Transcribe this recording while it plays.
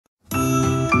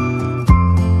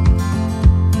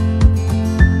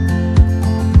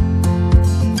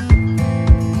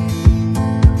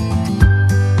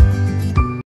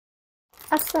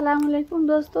अस्सलाम वालेकुम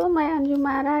दोस्तों, मैं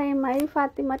अंजुमारा एमआई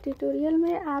फातिमा ट्यूटोरियल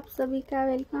में आप सभी का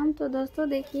वेलकम। तो दोस्तों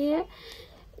देखिए,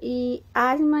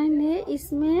 आज मैंने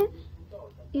इसमें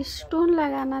स्टोन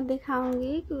लगाना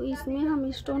दिखाऊंगी कि इसमें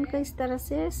हम स्टोन का इस तरह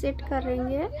से सेट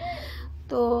करेंगे।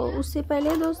 तो उससे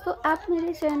पहले दोस्तों आप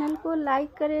मेरे चैनल को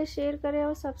लाइक करें, शेयर करें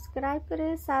और सब्सक्राइब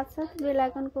करें, साथ साथ बेल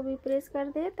आइकन को भी प्रेस कर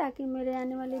दें ताकि मेरे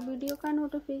आने वाले वीडियो का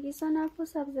नोटिफिकेशन आपको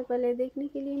सबसे पहले देखने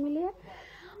के लिए मिले।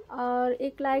 और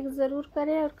एक लाइक ज़रूर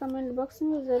करें और कमेंट बॉक्स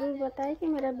में ज़रूर बताएं कि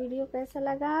मेरा वीडियो कैसा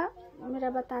लगा, मेरा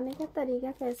बताने का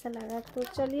तरीका कैसा लगा। तो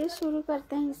चलिए शुरू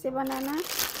करते हैं इसे बनाना।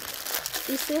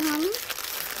 इसे हम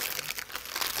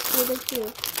ये देखिए,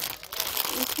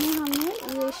 इसमें हमने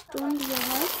ये स्टोन लिया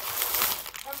है।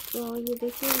 तो ये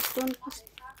देखिए स्टोन किस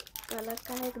कलर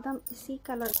का है, एकदम इसी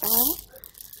कलर का है।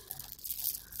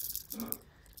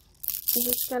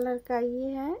 जिस कलर का ये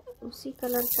है उसी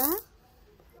कलर का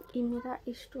ये मेरा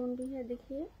स्टोन भी है।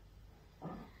 देखिए,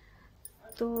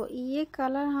 तो ये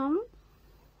कलर हम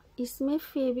इसमें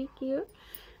फेविक्विक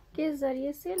के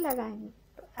ज़रिए से लगाएंगे।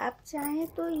 तो आप चाहें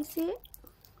तो इसे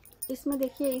इसमें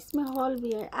देखिए, इसमें होल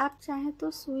भी है, आप चाहें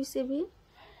तो सुई से भी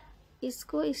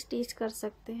इसको स्टिच कर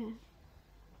सकते हैं।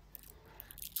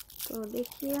 तो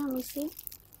देखिए हम इसे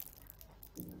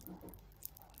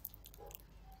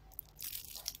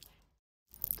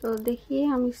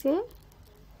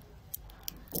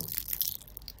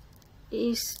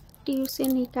इस ट्यूब से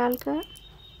निकाल कर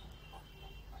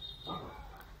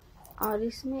और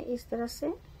इसमें इस तरह से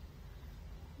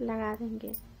लगा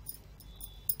देंगे।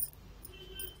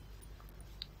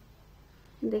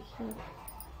 देखिए,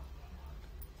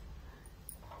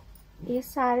 ये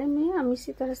सारे में हम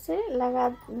इसी तरह से लगा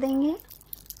देंगे।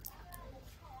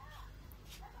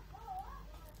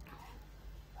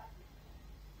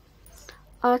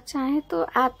 और चाहे तो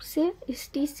आप इसे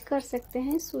स्टिच कर सकते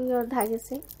हैं सुई और धागे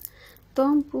से। तो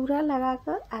हम पूरा लगा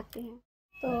कर आते हैं।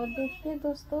 तो देखिए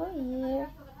दोस्तों,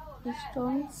 ये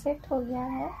स्टोन सेट हो गया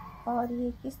है और ये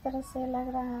किस तरह से लग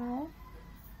रहा है।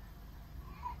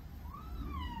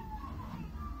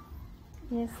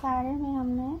 ये सारे में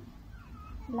हमने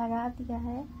लगा दिया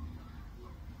है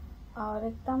और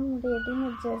एकदम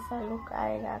रेडीमेड जैसा लुक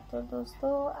आएगा। तो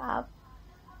दोस्तों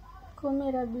आपको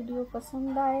मेरा वीडियो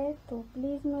पसंद आए तो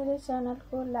प्लीज़ मेरे चैनल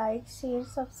को लाइक, शेयर,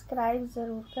 सब्सक्राइब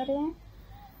ज़रूर करें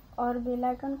और बेल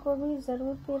आइकन को भी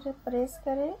ज़रूर प्रेस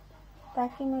करें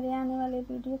ताकि मेरे आने वाले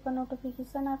वीडियो का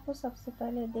नोटिफिकेशन आपको सबसे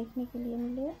पहले देखने के लिए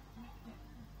मिले।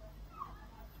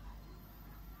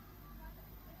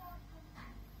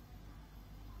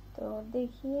 तो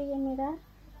देखिए, ये मेरा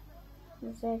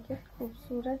जैकेट,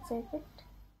 खूबसूरत जैकेट।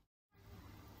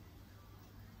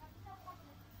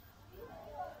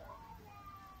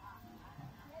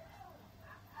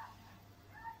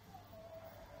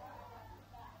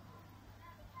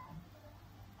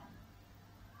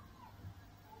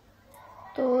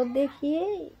 तो देखिए,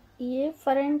 ये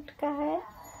फ्रंट का है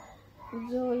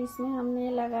जो इसमें हमने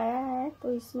लगाया है।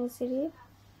 तो इसमें सिर्फ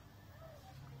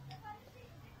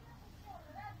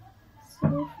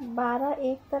 12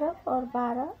 एक तरफ और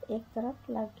 12 एक तरफ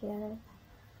लग गया है।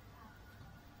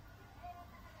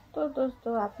 तो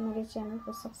दोस्तों आप मेरे चैनल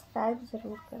को सब्सक्राइब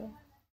ज़रूर करें।